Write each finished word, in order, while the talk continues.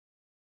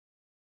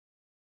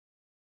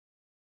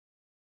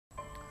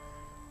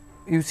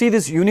you see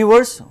this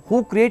universe,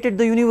 who created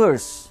the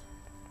universe?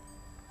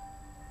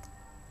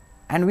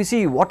 And we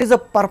see what is the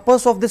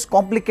purpose of this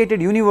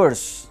complicated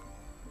universe.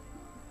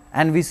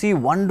 And we see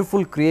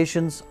wonderful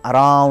creations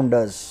around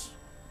us.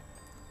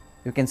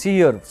 You can see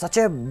here such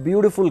a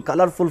beautiful,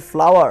 colorful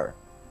flower,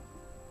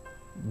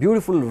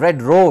 beautiful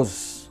red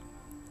rose,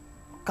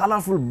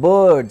 colorful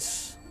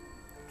birds,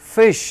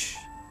 fish,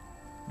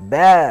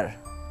 bear.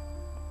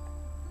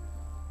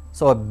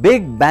 So a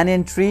big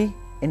banyan tree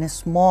in a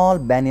small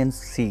banyan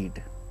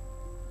seed.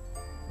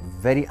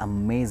 Very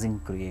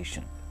amazing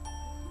creation.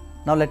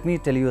 Now let me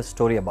tell you a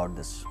story about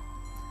this.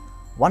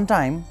 One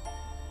time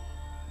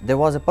there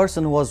was a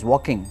person who was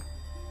walking.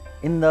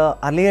 In the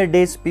earlier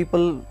days,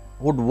 people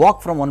would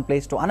walk from one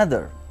place to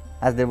another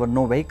as there were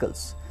no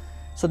vehicles.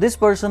 So this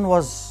person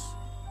was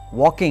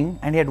walking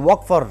and he had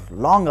walked for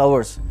long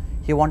hours.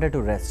 He wanted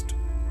to rest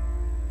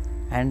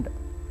and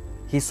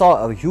he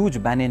saw a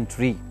huge banyan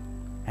tree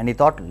and he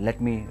thought,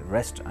 let me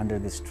rest under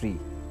this tree.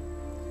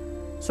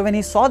 So when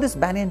he saw this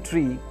banyan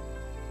tree,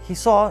 he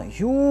saw a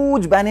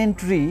huge banyan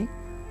tree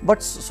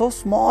but so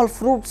small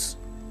fruits,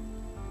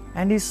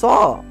 and he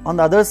saw on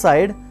the other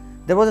side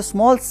there was a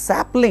small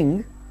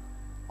sapling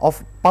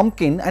of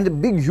pumpkin and a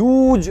big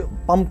huge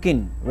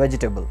pumpkin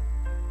vegetable.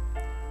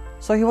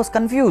 So he was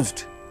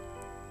confused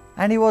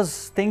and he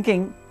was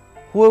thinking,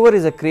 whoever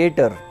is a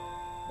creator,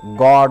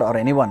 God or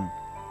anyone,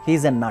 he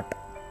is a nut,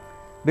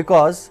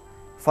 because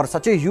for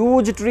such a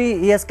huge tree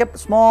he has kept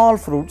small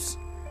fruits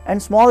and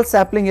small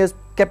sapling he has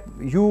kept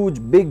huge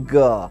big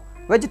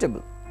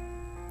vegetable.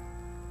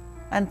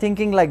 And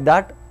thinking like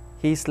that,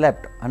 he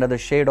slept under the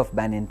shade of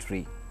banyan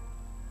tree.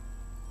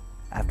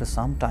 After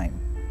some time,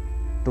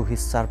 to his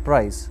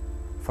surprise,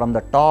 from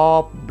the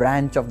top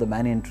branch of the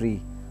banyan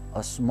tree,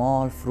 a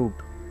small fruit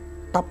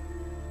top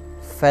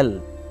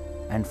fell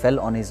and fell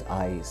on his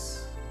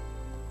eyes.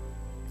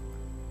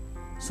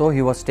 So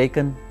he was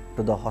taken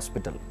to the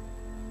hospital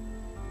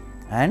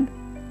and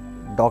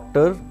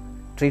doctor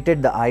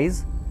treated the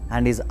eyes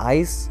and his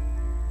eyes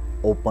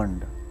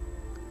opened.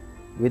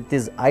 With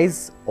his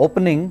eyes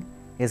opening,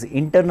 his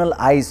internal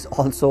eyes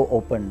also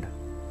opened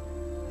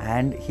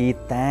and he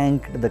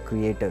thanked the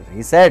creator.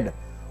 He said,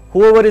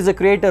 whoever is a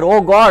creator, oh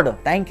God,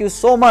 thank you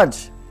so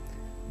much,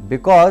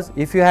 because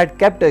if you had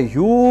kept a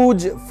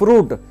huge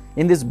fruit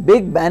in this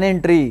big banyan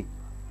tree,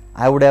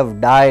 I would have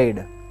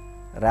died.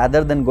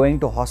 Rather than going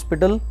to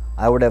hospital,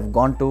 I would have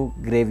gone to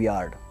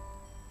graveyard.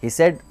 He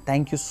said,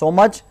 thank you so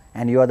much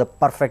and you are the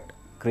perfect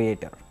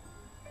creator.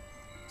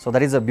 So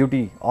that is the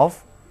beauty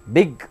of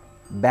big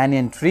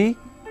banyan tree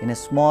in a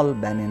small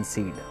banyan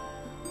seed.